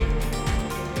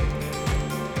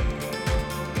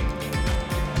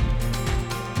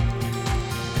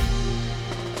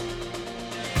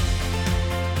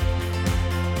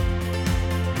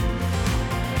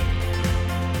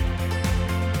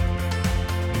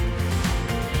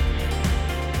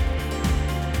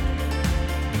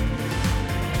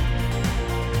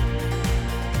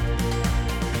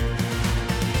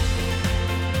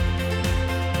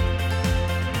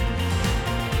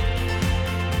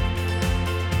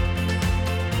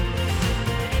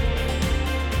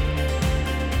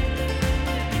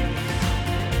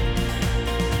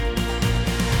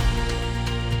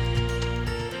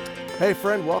Hey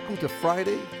friend, welcome to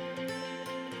Friday,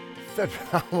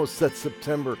 I almost said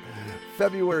September,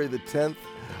 February the 10th.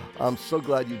 I'm so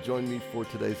glad you joined me for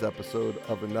today's episode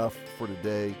of Enough for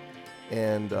Today.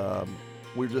 And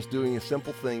we're just doing a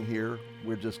simple thing here.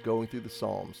 We're just going through the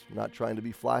Psalms, not trying to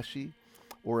be flashy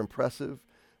or impressive.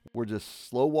 We're just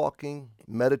slow walking,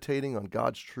 meditating on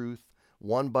God's truth,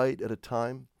 one bite at a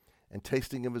time, and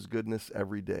tasting of His goodness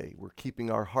every day. We're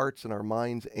keeping our hearts and our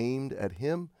minds aimed at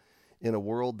Him in a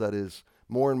world that is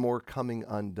more and more coming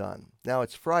undone. Now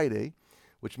it's Friday,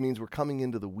 which means we're coming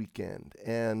into the weekend,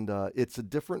 and it's a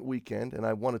different weekend, and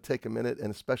I want to take a minute and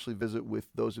especially visit with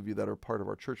those of you that are part of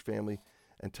our church family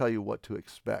and tell you what to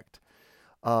expect.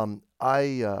 Dana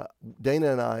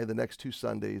and I, the next 2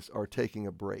 Sundays, are taking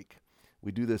a break.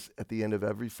 We do this at the end of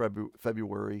every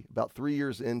February. About 3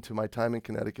 years into my time in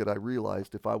Connecticut, I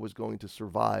realized if I was going to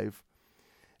survive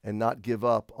and not give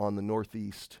up on the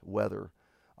Northeast weather,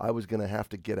 I was going to have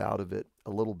to get out of it a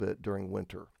little bit during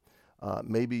winter.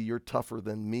 Maybe you're tougher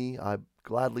than me. I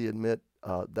gladly admit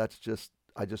I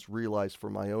just realized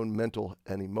for my own mental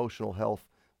and emotional health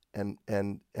and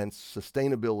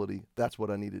sustainability, that's what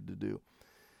I needed to do.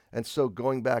 And so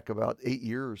going back about 8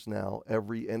 years now,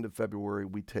 every end of February,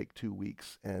 we take 2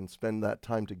 weeks and spend that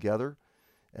time together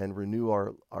and renew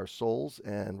our souls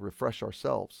and refresh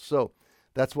ourselves. So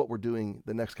that's what we're doing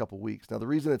the next couple weeks. Now, the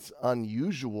reason it's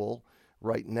unusual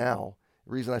right now,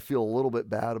 the reason I feel a little bit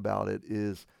bad about it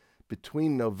is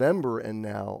between November and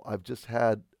now, I've just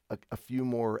had a few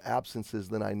more absences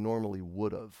than I normally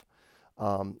would have.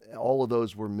 All of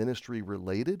those were ministry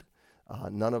related.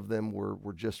 None of them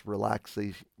were just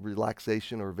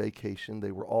relaxation or vacation.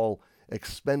 They were all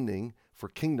expending for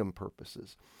kingdom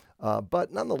purposes.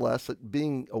 But nonetheless,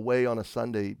 being away on a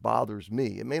Sunday bothers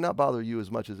me. It may not bother you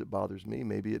as much as it bothers me.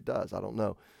 Maybe it does. I don't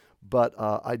know. But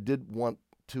I did want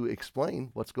to explain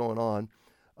what's going on.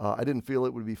 I didn't feel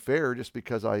it would be fair just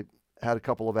because I had a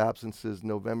couple of absences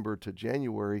November to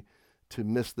January to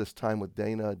miss this time with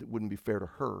Dana. It wouldn't be fair to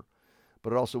her,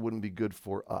 but it also wouldn't be good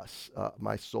for us,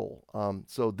 my soul.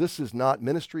 So this is not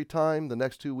ministry time the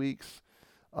next 2 weeks.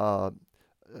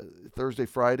 Thursday,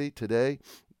 Friday, today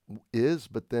is,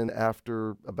 but then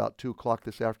after about 2 o'clock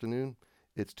this afternoon,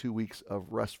 it's 2 weeks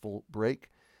of restful break.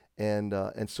 And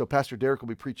so Pastor Derek will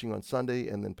be preaching on Sunday,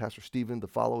 and then Pastor Stephen the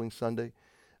following Sunday.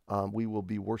 We will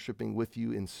be worshiping with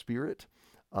you in spirit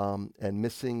and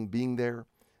missing being there,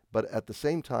 but at the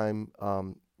same time,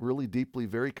 really deeply,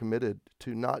 very committed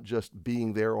to not just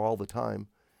being there all the time,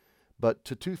 but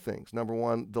to 2 things. Number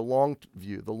one, the long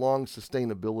view, the long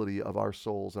sustainability of our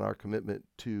souls and our commitment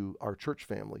to our church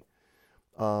family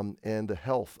and the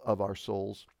health of our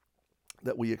souls,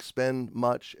 that we expend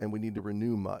much and we need to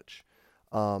renew much.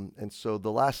 And so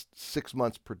the last 6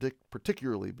 months,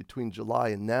 particularly between July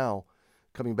and now,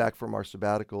 coming back from our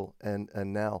sabbatical and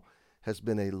now, has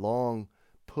been a long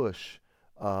push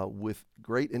with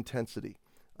great intensity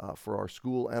for our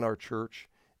school and our church.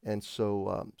 And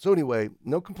so anyway,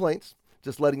 no complaints,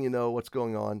 just letting you know what's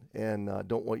going on, and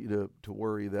don't want you to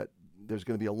worry that there's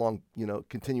going to be a long,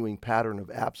 continuing pattern of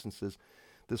absences.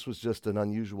 This was just an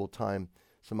unusual time,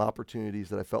 some opportunities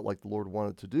that I felt like the Lord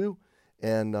wanted to do.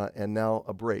 And now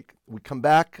a break. We come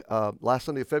back last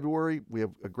Sunday of February. We have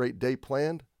a great day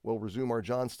planned. We'll resume our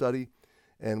John study,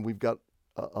 and we've got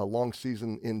a long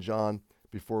season in John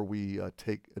before we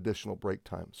take additional break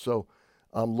time. So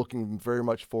I'm looking very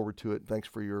much forward to it. Thanks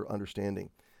for your understanding.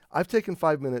 I've taken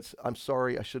 5 minutes. I'm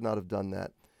sorry, I should not have done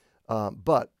that,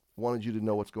 but wanted you to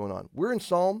know what's going on. We're in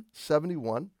Psalm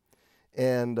 71,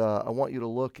 and I want you to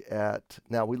look at,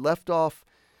 now we left off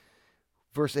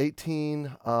verse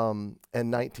 18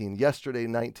 and 19. Yesterday,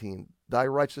 19. Thy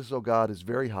righteousness, O God, is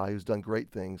very high, who's done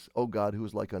great things. O God, who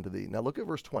is like unto thee. Now look at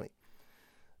verse 20.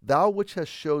 Thou which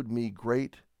hast showed me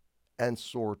great and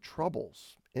sore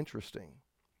troubles. Interesting.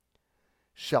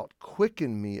 Shalt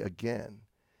quicken me again,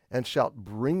 and shalt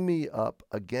bring me up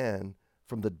again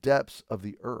from the depths of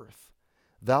the earth.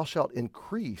 Thou shalt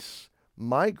increase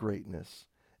my greatness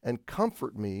and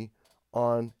comfort me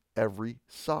on every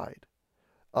side.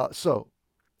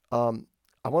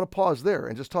 I want to pause there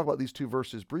and just talk about these 2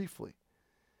 verses briefly.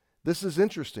 This is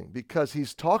interesting because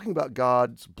he's talking about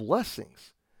God's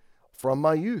blessings. From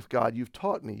my youth, God, you've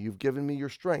taught me. You've given me your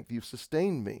strength. You've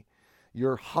sustained me.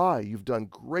 You're high. You've done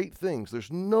great things.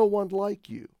 There's no one like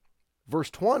you. Verse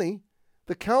 20,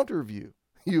 the counter view.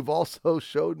 You've also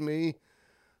showed me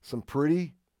some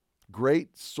pretty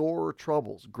great sore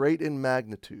troubles, great in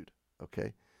magnitude.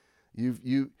 Okay,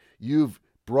 you've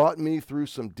brought me through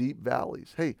some deep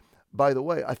valleys. Hey, by the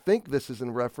way, I think this is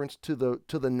in reference to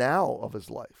the now of his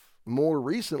life. More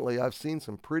recently, I've seen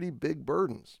some pretty big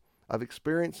burdens. I've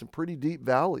experienced some pretty deep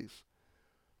valleys.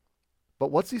 But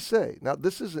what's he say? Now,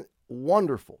 this is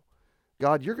wonderful.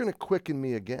 God, you're going to quicken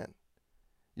me again.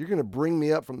 You're going to bring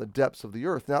me up from the depths of the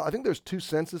earth. Now, I think there's two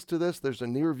senses to this. There's a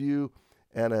near view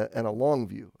and a long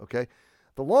view, okay?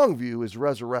 The long view is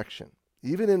resurrection.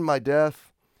 Even in my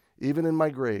death, even in my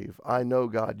grave, I know,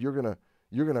 God, you're going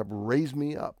to raise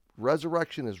me up.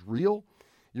 Resurrection is real.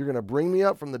 You're going to bring me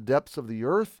up from the depths of the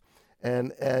earth,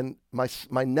 and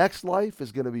my next life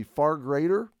is going to be far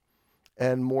greater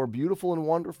and more beautiful and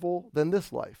wonderful than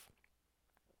this life.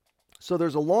 So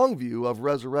there's a long view of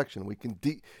resurrection. We can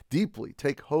deeply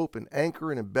take hope and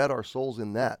anchor and embed our souls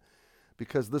in that,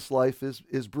 because this life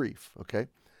is brief, okay?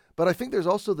 But I think there's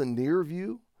also the near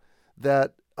view,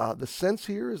 that the sense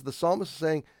here is the psalmist is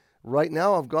saying, right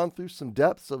now I've gone through some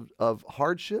depths of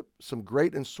hardship, some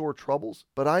great and sore troubles,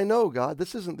 but I know, God,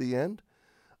 this isn't the end.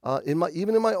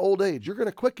 Even in my old age, you're going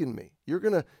to quicken me. You're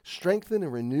going to strengthen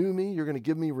and renew me. You're going to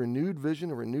give me renewed vision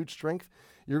and renewed strength.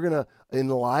 You're going to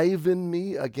enliven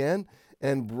me again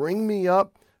and bring me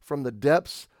up from the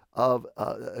depths of,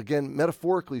 again,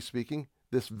 metaphorically speaking,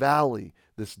 this valley,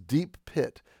 this deep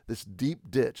pit, this deep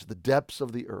ditch, the depths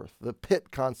of the earth, the pit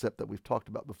concept that we've talked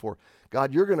about before.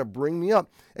 God, you're going to bring me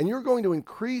up, and you're going to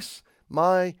increase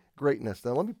my greatness.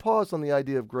 Now, let me pause on the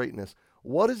idea of greatness.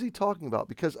 What is he talking about?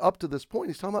 Because up to this point,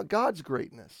 he's talking about God's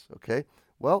greatness, okay?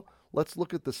 Well, let's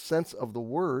look at the sense of the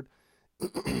word.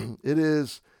 It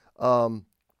is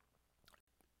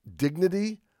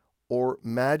dignity or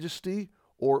majesty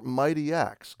or mighty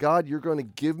acts. God, you're going to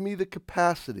give me the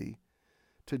capacity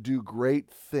to do great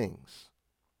things.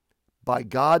 By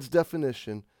God's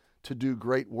definition, to do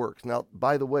great works. Now,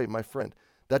 by the way, my friend,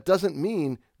 that doesn't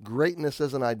mean greatness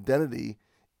as an identity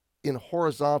in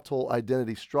horizontal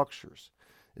identity structures.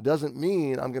 It doesn't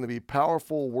mean I'm going to be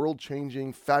powerful,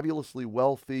 world-changing, fabulously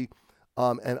wealthy,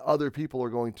 and other people are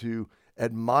going to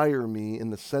admire me in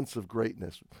the sense of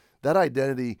greatness. That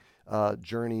identity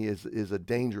journey is a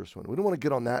dangerous one. We don't want to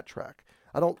get on that track.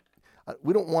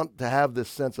 We don't want to have this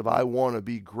sense of I want to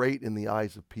be great in the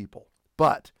eyes of people.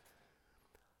 But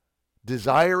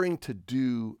desiring to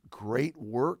do great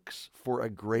works for a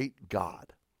great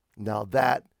God, now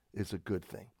that is a good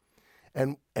thing.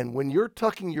 And when you're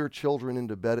tucking your children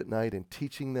into bed at night and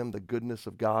teaching them the goodness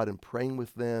of God and praying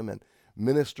with them and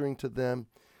ministering to them,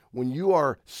 when you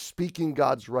are speaking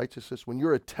God's righteousness, when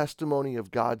you're a testimony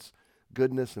of God's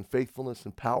goodness and faithfulness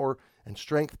and power and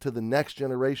strength to the next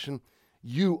generation,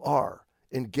 you are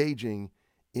engaging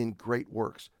in great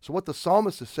works. So what the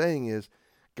psalmist is saying is,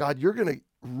 God, you're going to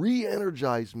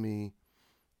re-energize me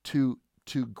to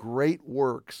great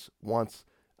works once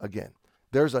again.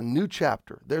 There's a new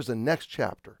chapter. There's a next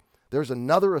chapter. There's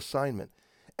another assignment.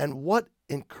 And what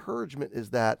encouragement is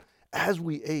that as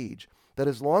we age, that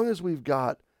as long as we've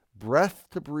got breath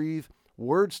to breathe,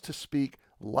 words to speak,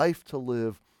 life to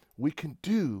live, we can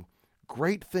do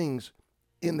great things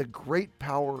in the great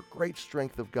power, great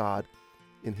strength of God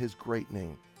in his great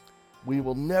name. We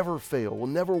will never fail. We'll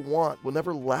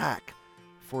never lack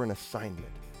for an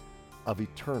assignment of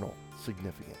eternal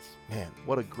significance. Man,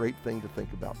 what a great thing to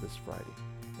think about this Friday.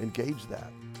 Engage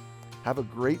that. Have a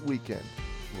great weekend.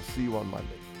 We'll see you on Monday.